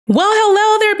Well,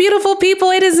 hello there, beautiful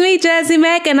people. It is me, Jazzy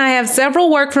Mac, and I have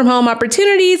several work from home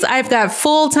opportunities. I've got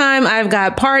full-time, I've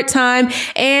got part-time,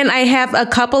 and I have a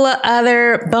couple of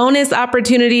other bonus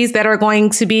opportunities that are going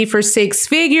to be for 6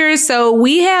 figures. So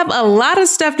we have a lot of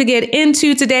stuff to get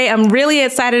into today. I'm really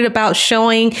excited about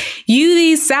showing you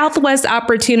these Southwest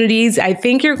opportunities. I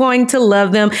think you're going to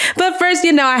love them. But first,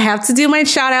 I have to do my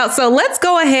shout out. So let's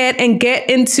go ahead and get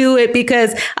into it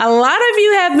because a lot of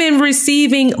you have been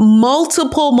receiving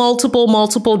multiple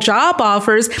job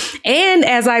offers. And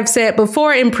as I've said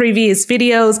before in previous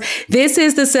videos, this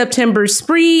is the September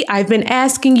spree. I've been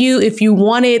asking you if you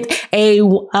wanted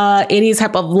any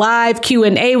type of live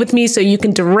Q&A with me so you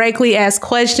can directly ask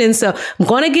questions. So I'm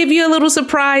going to give you a little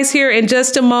surprise here in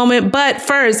just a moment. But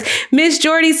first, Miss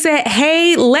Jordy said,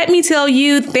 hey, let me tell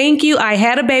you, thank you. I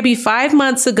had a baby 5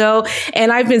 months ago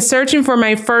and I've been searching for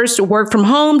my first work from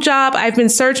home job. I've been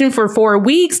searching for 4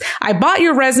 weeks. I bought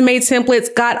your resume templates,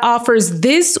 got offers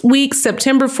this week,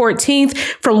 September 14th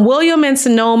from William and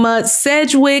Sonoma,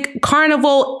 Sedgwick,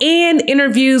 Carnival, and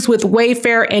interviews with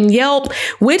Wayfair and Yelp,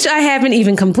 which I haven't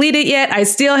even completed yet. I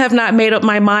still have not made up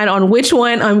my mind on which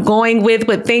one I'm going with,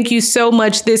 but thank you so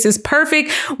much. This is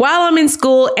perfect. While I'm in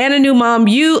school and a new mom,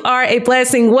 you are a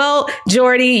blessing. Well,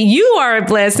 Jordy, you are a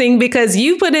blessing because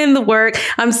you put in the work.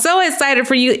 I'm so excited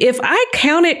for you. If I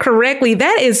counted correctly,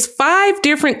 that is 5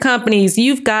 different companies.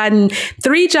 You've gotten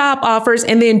 3 job offers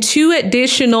and then 2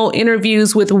 additional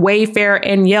interviews with Wayfair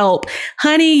and Yelp.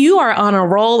 Honey, you are on a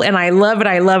roll and I love it.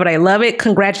 I love it. I love it.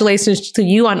 Congratulations to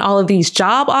you on all of these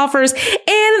job offers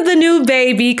and the new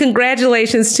baby.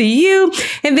 Congratulations to you.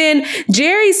 And then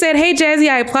Jerry said, hey, Jazzy,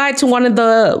 I applied to one of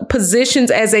the positions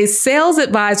as a sales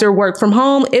advisor, work from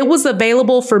home. It was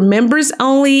available for members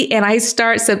only and I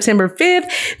start September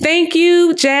 5th. Thank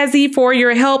you, Jazzy, for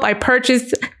your help. I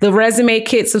purchased the resume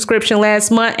kit subscription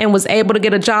last month and was able to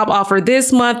get a job offer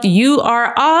this month. You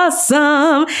are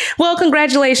awesome. Well,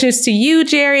 congratulations to you,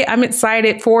 Jerry. I'm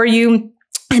excited for you.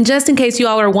 And just in case you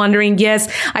all are wondering, yes,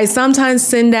 I sometimes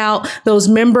send out those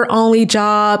member-only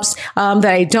jobs that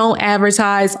I don't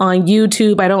advertise on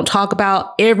YouTube. I don't talk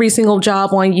about every single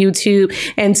job on YouTube.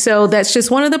 And so that's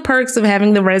just one of the perks of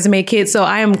having the resume kit. So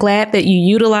I am glad that you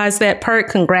utilize that perk.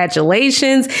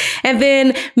 Congratulations. And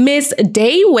then Miss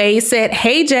Dayway said,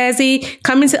 hey, Jazzy,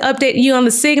 coming to update you on the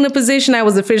Cigna position. I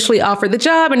was officially offered the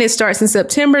job and it starts in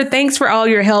September. Thanks for all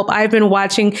your help. I've been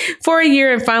watching for a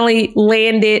year and finally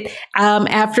landed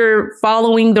after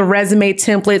following the resume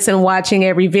templates and watching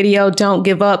every video. Don't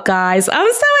give up, guys.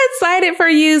 I'm so excited for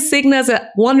you. Cigna's a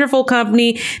wonderful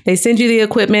company. They send you the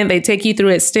equipment. They take you through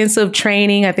extensive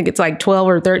training. I think it's like 12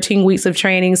 or 13 weeks of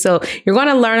training. So you're going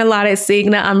to learn a lot at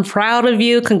Cigna. I'm proud of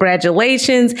you.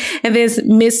 Congratulations. And then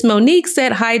Miss Monique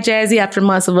said, hi, Jazzy. After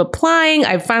months of applying,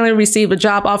 I finally received a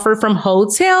job offer from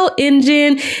Hotel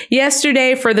Engine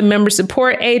yesterday for the member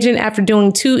support agent. After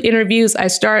doing 2 interviews, I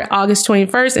start August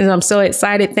 21st and I'm so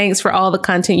excited. Thanks for all the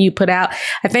content you put out.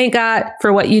 I thank God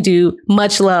for what you do.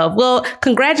 Much love. Well,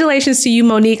 congratulations to you,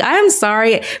 Monique. I am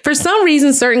sorry. For some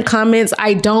reason, certain comments,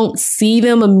 I don't see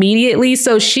them immediately.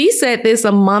 So she said this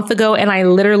a month ago and I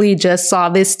literally just saw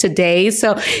this today.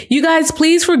 So you guys,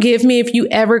 please forgive me if you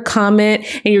ever comment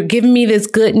and you're giving me this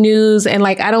good news and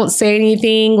I don't say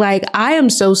anything. I am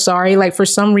so sorry. For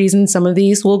some reason, some of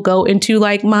these will go into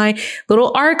my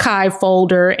little archive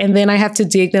folder and then I have to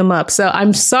dig them up. So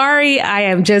I'm sorry. I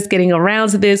am just getting around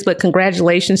to this, but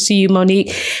congratulations to you,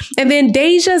 Monique. And then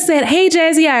Deja said, hey,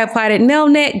 Jazzy, I applied at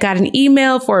Nelnet, got an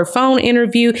email for a phone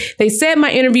interview. They said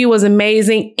my interview was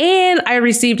amazing. And I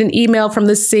received an email from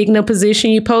the Cigna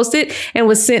position you posted and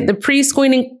was sent the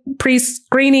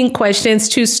pre-screening questions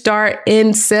to start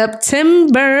in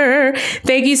September.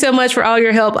 Thank you so much for all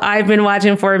your help. I've been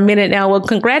watching for a minute now. Well,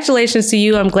 congratulations to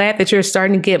you. I'm glad that you're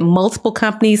starting to get multiple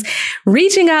companies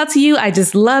reaching out to you. I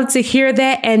just love to hear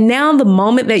that. And now the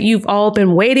moment that you've all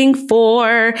been waiting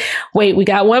for. Wait, we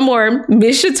got one more.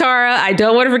 Miss Shatara. I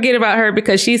don't want to forget about her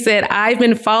because she said, I've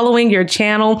been following your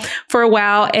channel for a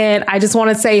while and I just want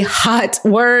to say hot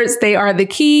words. They are the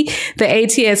key. The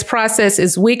ATS process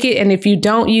is wicked. And if you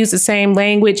don't use the same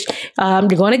language, you're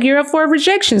going to gear up for a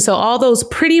rejection. So all those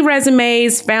pretty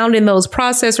resumes found in those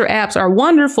processor apps are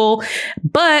wonderful,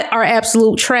 but are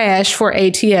absolute trash for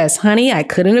ATS. Honey, I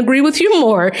couldn't agree with you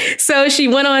more. So she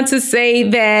went on to say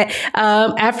that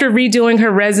After redoing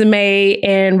her resume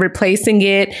and replacing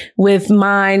it with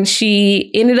mine,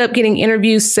 she ended up getting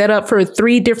interviews set up for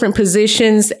 3 different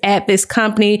positions at this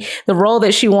company. The role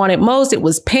that she wanted most, it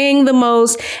was paying the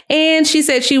most. And she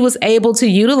said she was able to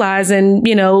utilize and,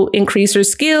 increase her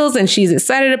skills, and she's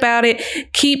excited about it.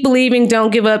 Keep believing.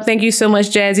 Don't give up. Thank you so much,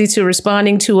 Jazzy, to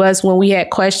responding to us when we had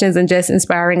questions and just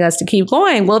inspiring us to keep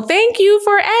going. Well, thank you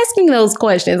for asking those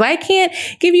questions. I can't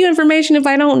give you information if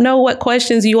I don't know what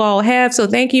questions you all have. So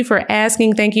thank you for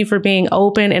asking. Thank you for being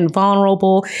open and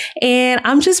vulnerable. And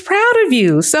I'm just proud of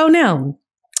you. So now,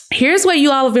 here's what you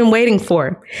all have been waiting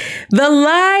for. The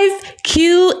live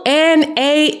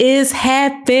Q&A is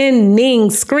happening.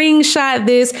 Screenshot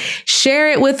this,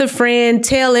 share it with a friend,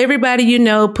 tell everybody you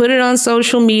know, put it on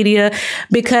social media,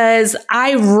 because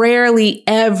I rarely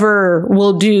ever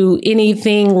will do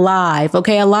anything live.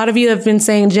 Okay. A lot of you have been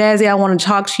saying, Jazzy, I want to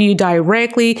talk to you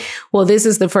directly. Well, this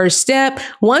is the first step.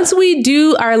 Once we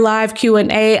do our live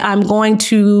Q&A, I'm going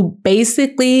to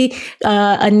basically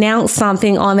announce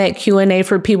something on that Q&A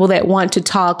for people that want to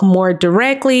talk more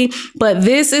directly. But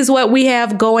this is what we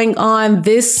have going on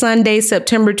this Sunday,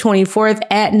 September 24th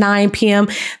at 9 p.m.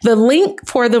 The link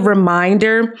for the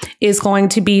reminder is going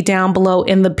to be down below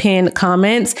in the pinned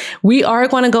comments. We are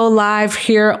going to go live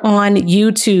here on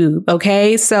YouTube.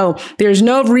 Okay. So there's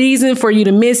no reason for you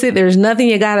to miss it. There's nothing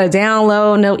you got to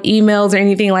download, no emails or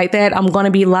anything like that. I'm going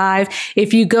to be live.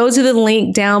 If you go to the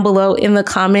link down below in the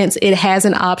comments, it has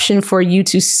an option for you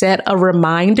to set a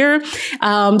reminder.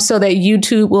 So that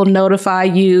YouTube will notify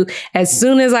you as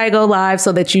soon as I go live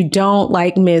so that you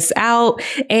don't miss out.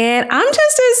 And I'm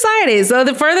just excited. So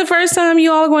for the first time,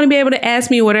 you all are going to be able to ask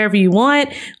me whatever you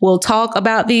want. We'll talk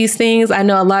about these things. I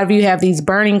know a lot of you have these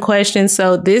burning questions.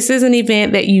 So this is an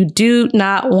event that you do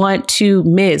not want to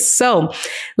miss. So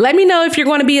let me know if you're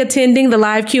going to be attending the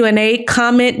live Q&A.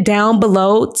 Comment down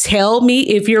below. Tell me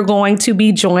if you're going to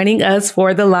be joining us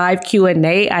for the live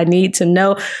Q&A. I need to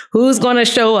know who's going to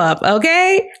show up.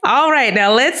 Okay. All right,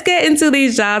 now let's get into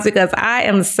these jobs because I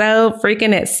am so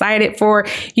freaking excited for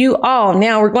you all.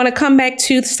 Now we're going to come back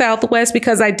to the Southwest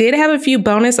because I did have a few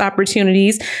bonus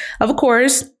opportunities. Of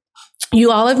course, you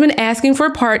all have been asking for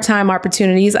part-time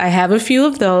opportunities. I have a few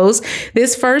of those.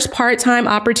 This first part-time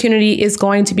opportunity is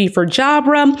going to be for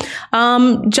Jabra.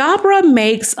 Jabra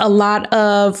makes a lot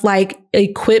of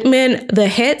equipment. The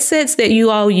headsets that you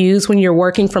all use when you're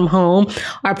working from home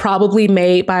are probably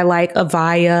made by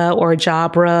Avaya or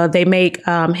Jabra. They make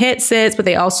headsets, but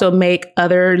they also make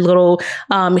other little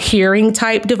hearing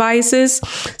type devices.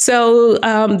 So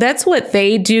that's what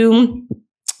they do.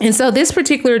 And so this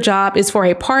particular job is for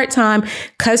a part-time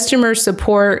customer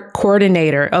support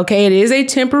coordinator. Okay. It is a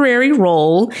temporary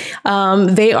role.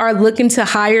 They are looking to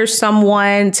hire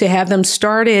someone to have them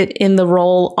started in the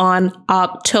role on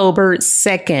October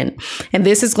 2nd. And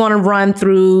this is going to run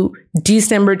through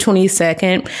December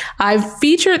 22nd. I've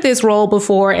featured this role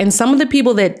before, and some of the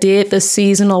people that did the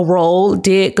seasonal role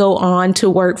did go on to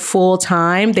work full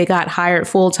time. They got hired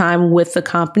full time with the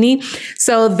company.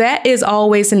 So that is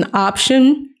always an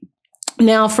option.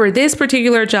 Now, for this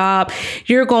particular job,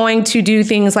 you're going to do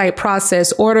things like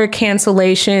process order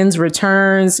cancellations,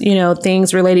 returns,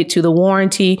 things related to the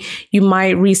warranty. You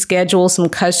might reschedule some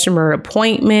customer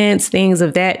appointments, things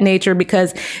of that nature,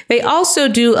 because they also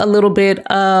do a little bit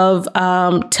of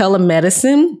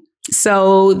telemedicine.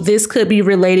 So this could be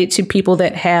related to people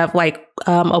that have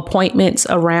appointments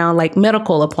around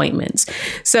medical appointments.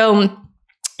 So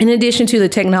in addition to the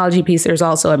technology piece, there's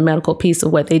also a medical piece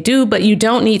of what they do, but you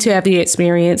don't need to have the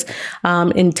experience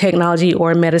in technology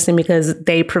or medicine because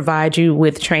they provide you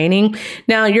with training.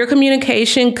 Now, your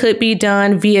communication could be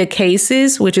done via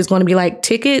cases, which is going to be like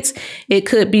tickets. It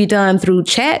could be done through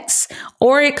chats,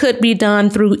 or it could be done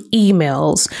through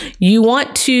emails. You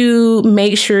want to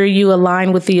make sure you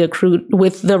align with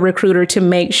the recruiter to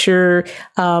make sure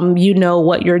you know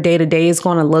what your day-to-day is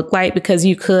going to look like, because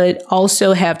you could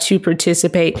also have to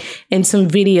participate in some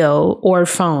video or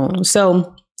phone.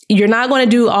 So you're not going to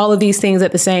do all of these things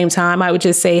at the same time. I would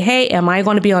just say, hey, am I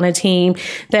going to be on a team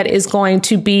that is going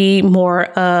to be more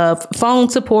of phone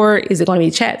support? Is it going to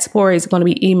be chat support? Is it going to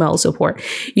be email support?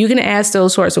 You can ask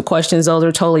those sorts of questions. Those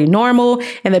are totally normal.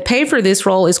 And the pay for this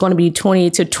role is going to be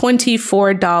 $20 to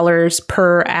 $24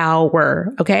 per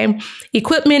hour. Okay.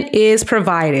 Equipment is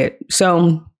provided.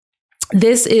 So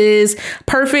this is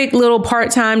perfect little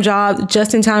part-time job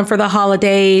just in time for the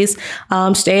holidays,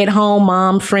 stay at home,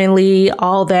 mom friendly,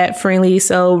 all that friendly.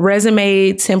 So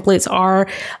resume templates are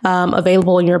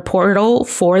available in your portal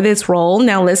for this role.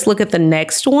 Now let's look at the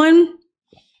next one.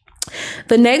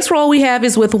 The next role we have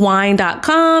is with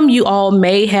wine.com. You all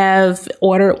may have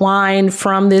ordered wine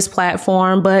from this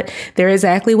platform, but they're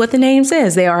exactly what the name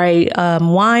says. They are a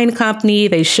wine company.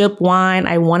 They ship wine.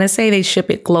 I want to say they ship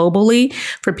it globally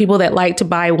for people that like to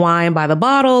buy wine by the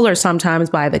bottle or sometimes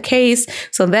by the case.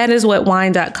 So that is what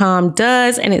wine.com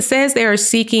does. And it says they are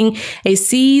seeking a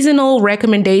seasonal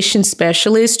recommendation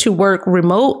specialist to work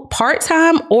remote,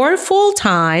 part-time, or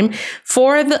full-time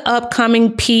for the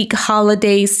upcoming peak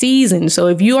holiday season. So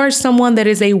if you are someone that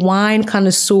is a wine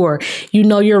connoisseur, you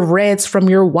know your reds from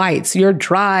your whites, your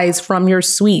dries from your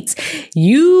sweets,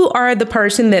 you are the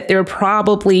person that they're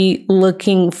probably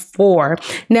looking for.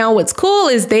 Now, what's cool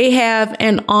is they have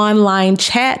an online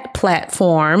chat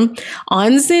platform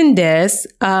on Zendesk,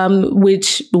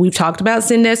 which we've talked about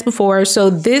Zendesk before. So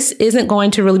this isn't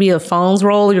going to really be a phones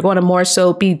role. You're going to more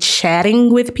so be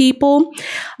chatting with people.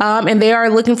 And they are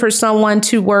looking for someone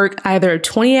to work either a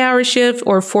 20-hour shift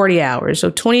or 40 hours. So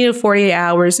 20 to 40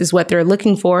 hours is what they're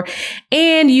looking for.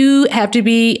 And you have to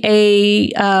be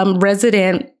a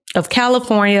resident of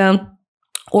California,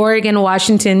 Oregon,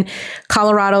 Washington,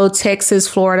 Colorado, Texas,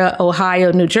 Florida,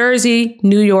 Ohio, New Jersey,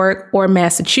 New York, or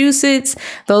Massachusetts.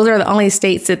 Those are the only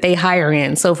states that they hire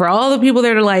in. So for all the people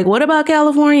that are like, what about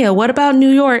California? What about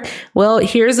New York? Well,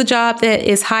 here's a job that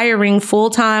is hiring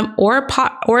full-time or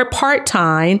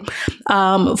part-time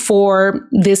for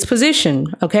this position.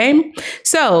 Okay.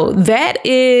 So that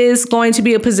is going to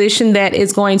be a position that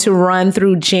is going to run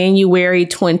through January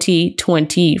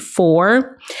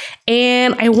 2024.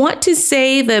 And I want to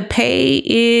say the pay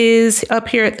is up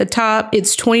here at the top.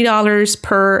 It's $20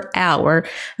 per hour.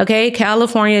 Okay.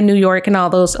 California, New York, and all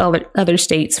those other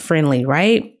states friendly,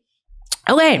 right?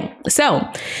 Okay, so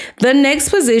the next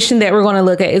position that we're going to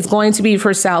look at is going to be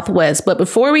for Southwest. But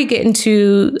before we get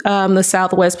into the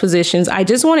Southwest positions, I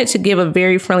just wanted to give a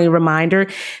very friendly reminder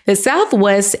that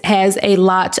Southwest has a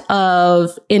lot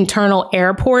of internal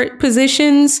airport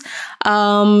positions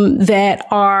that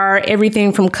are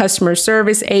everything from customer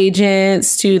service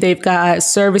agents to they've got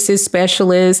services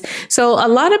specialists. So a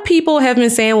lot of people have been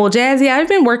saying, well, Jazzy, I've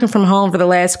been working from home for the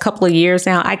last couple of years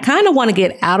now. I kind of want to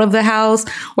get out of the house,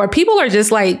 where people are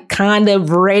just like kind of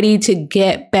ready to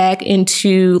get back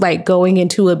into like going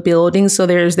into a building. So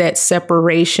there's that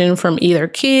separation from either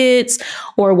kids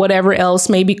or whatever else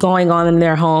may be going on in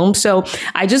their home. So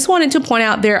I just wanted to point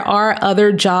out there are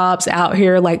other jobs out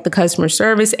here like the customer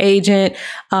service agent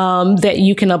that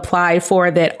you can apply for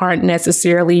that aren't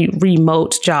necessarily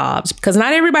remote jobs, because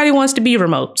not everybody wants to be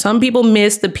remote. Some people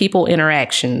miss the people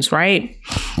interactions, right?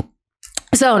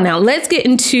 So now let's get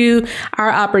into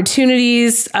our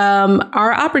opportunities.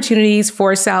 Our opportunities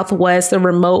for Southwest, the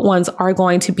remote ones, are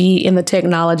going to be in the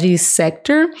technology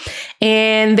sector,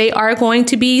 and they are going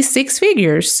to be 6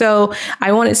 figures. So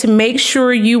I wanted to make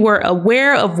sure you were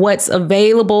aware of what's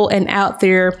available and out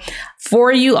there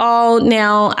for you all.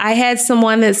 Now, I had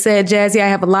someone that said, Jazzy, I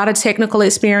have a lot of technical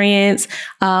experience.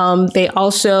 They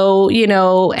also, you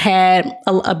know, had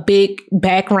a big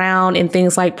background in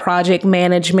things like project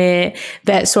management,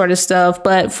 that sort of stuff.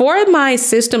 But for my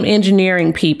system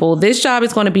engineering people, this job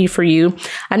is going to be for you.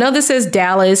 I know this says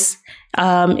Dallas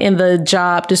in the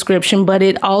job description, but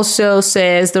it also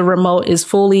says the remote is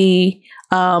fully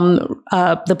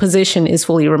the position is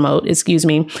fully remote, excuse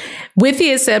me, with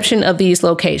the exception of these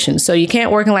locations. So you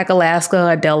can't work in like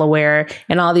Alaska or Delaware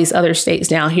and all these other states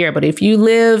down here. But if you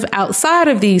live outside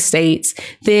of these states,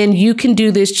 then you can do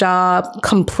this job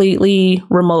completely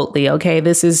remotely. Okay.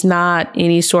 This is not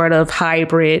any sort of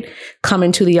hybrid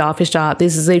coming to the office job.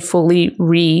 This is a fully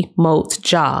remote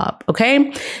job.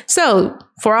 Okay. So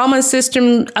for all my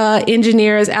system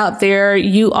engineers out there,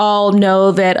 you all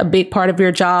know that a big part of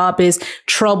your job is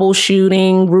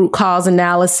troubleshooting, root cause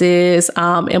analysis,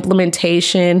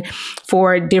 implementation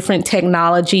for different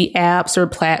technology apps or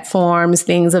platforms,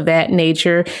 things of that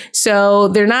nature. So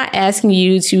they're not asking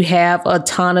you to have a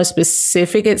ton of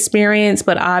specific experience,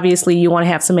 but obviously you want to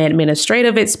have some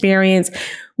administrative experience,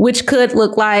 which could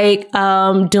look like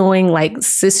doing like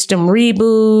system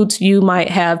reboots. You might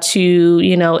have to,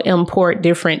 you know, import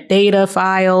different data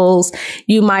files.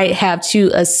 You might have to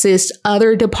assist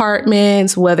other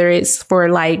departments, whether it's for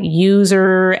like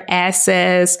user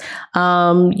access.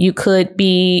 You could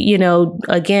be, you know,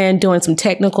 again, doing some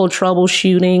technical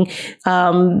troubleshooting,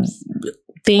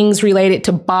 things related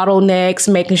to bottlenecks,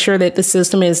 making sure that the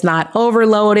system is not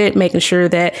overloaded, making sure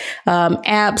that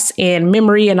apps and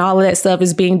memory and all of that stuff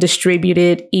is being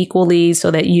distributed equally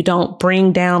so that you don't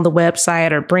bring down the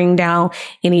website or bring down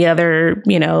any other,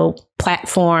 you know,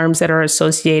 platforms that are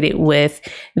associated with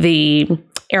the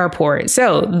airport.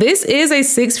 So this is a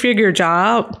 6-figure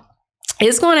job.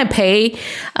 It's going to pay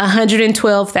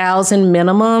 $112,000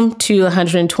 minimum to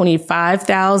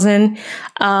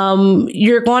 $125,000.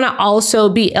 You're going to also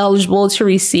be eligible to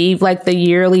receive like the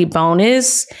yearly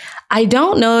bonus. I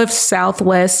don't know if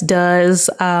Southwest does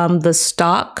the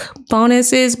stock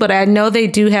bonuses, but I know they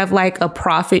do have like a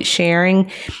profit sharing.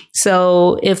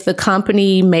 So if the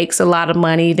company makes a lot of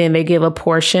money, then they give a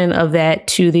portion of that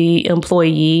to the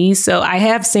employees. So I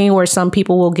have seen where some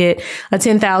people will get a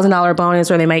 $10,000 bonus,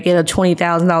 or they might get a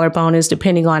 $20,000 bonus,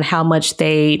 depending on how much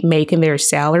they make in their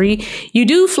salary. You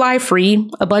do fly free.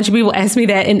 A bunch of people ask me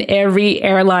that in every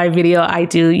airline video I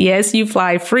do. Yes, you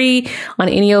fly free on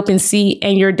any open seat,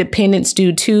 and your dependents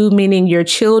do too, meaning your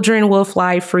children will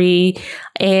fly free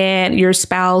and your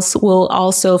spouse will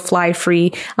also fly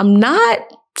free. I'm not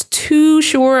too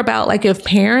sure about like if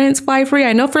parents fly free.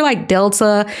 I know for like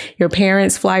Delta, your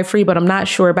parents fly free, but I'm not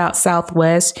sure about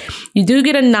Southwest. You do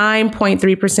get a 9.3%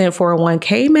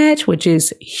 401k match, which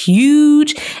is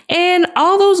huge, and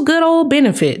all those good old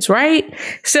benefits, right?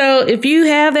 So if you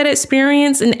have that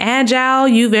experience in Agile,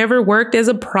 you've ever worked as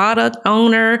a product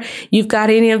owner, you've got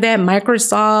any of that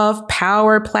Microsoft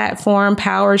Power Platform,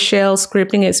 PowerShell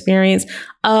scripting experience,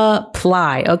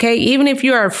 apply. Okay. Even if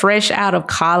you are fresh out of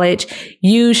college,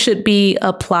 you should be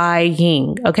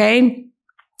applying. Okay.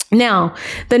 Now,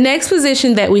 the next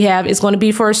position that we have is going to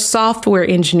be for a software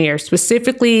engineer,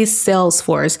 specifically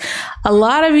Salesforce. A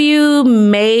lot of you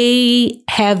may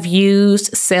have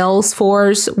used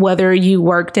Salesforce, whether you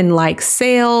worked in like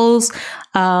sales,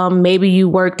 maybe you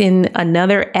worked in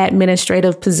another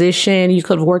administrative position. You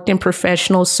could have worked in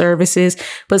professional services,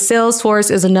 but Salesforce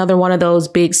is another one of those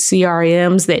big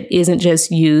CRMs that isn't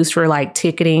just used for like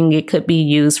ticketing. It could be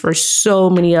used for so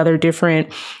many other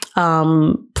different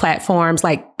platforms.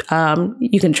 Like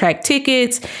you can track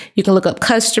tickets, you can look up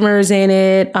customers in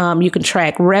it, you can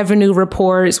track revenue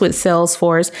reports with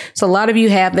Salesforce. So a lot of you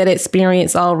have that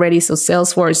experience already. So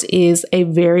Salesforce is a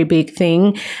very big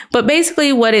thing. But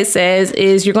basically what it says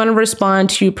is you're going to respond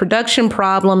to production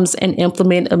problems and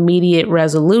implement immediate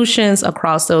resolutions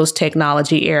across those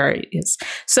technology areas.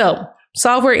 So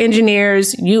software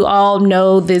engineers, you all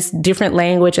know this different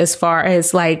language as far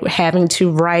as like having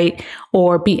to write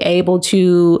or be able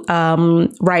to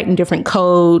write in different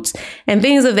codes and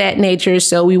things of that nature.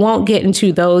 So we won't get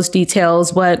into those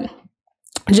details, but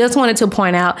just wanted to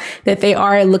point out that they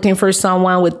are looking for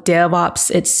someone with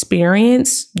DevOps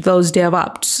experience, those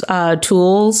DevOps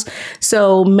tools.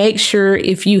 So make sure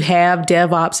if you have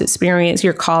DevOps experience,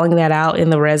 you're calling that out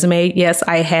in the resume. Yes,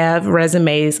 I have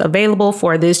resumes available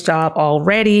for this job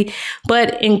already,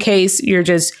 but in case you're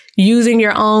just using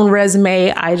your own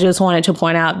resume, I just wanted to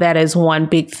point out that is one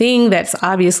big thing that's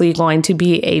obviously going to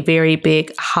be a very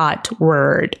big hot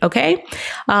word. Okay.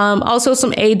 Also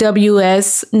some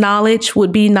AWS knowledge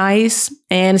would be nice,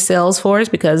 and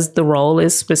Salesforce, because the role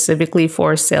is specifically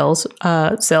for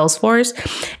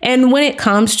Salesforce. And when it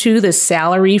comes to the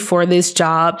salary for this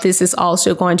job, this is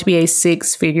also going to be a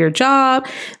 6-figure job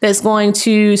that's going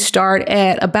to start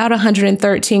at about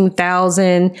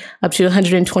 $113,000 up to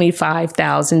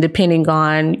 $125,000, depending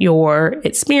on your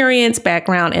experience,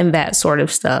 background, and that sort of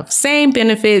stuff. Same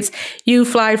benefits. You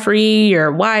fly free,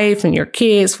 your wife and your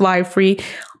kids fly free,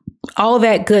 all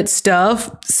that good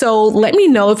stuff. So let me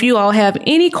know if you all have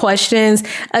any questions.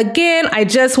 Again, I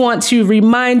just want to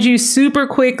remind you super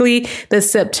quickly, the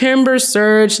September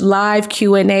Surge live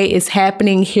Q&A is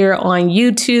happening here on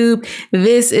YouTube.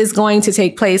 This is going to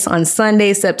take place on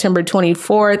Sunday, September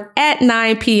 24th at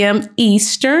 9 p.m.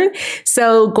 Eastern.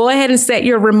 So go ahead and set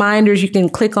your reminders. You can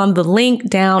click on the link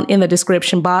down in the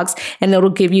description box, and it'll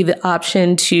give you the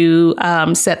option to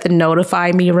set the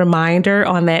notify me reminder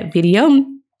on that video.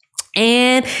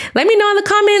 And let me know in the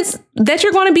comments that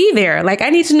you're going to be there. Like, I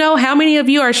need to know how many of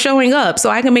you are showing up so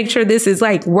I can make sure this is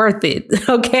like worth it.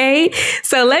 Okay.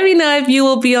 So let me know if you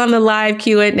will be on the live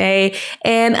Q&A.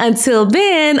 And until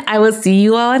then, I will see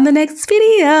you all in the next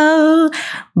video.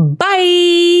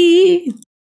 Bye.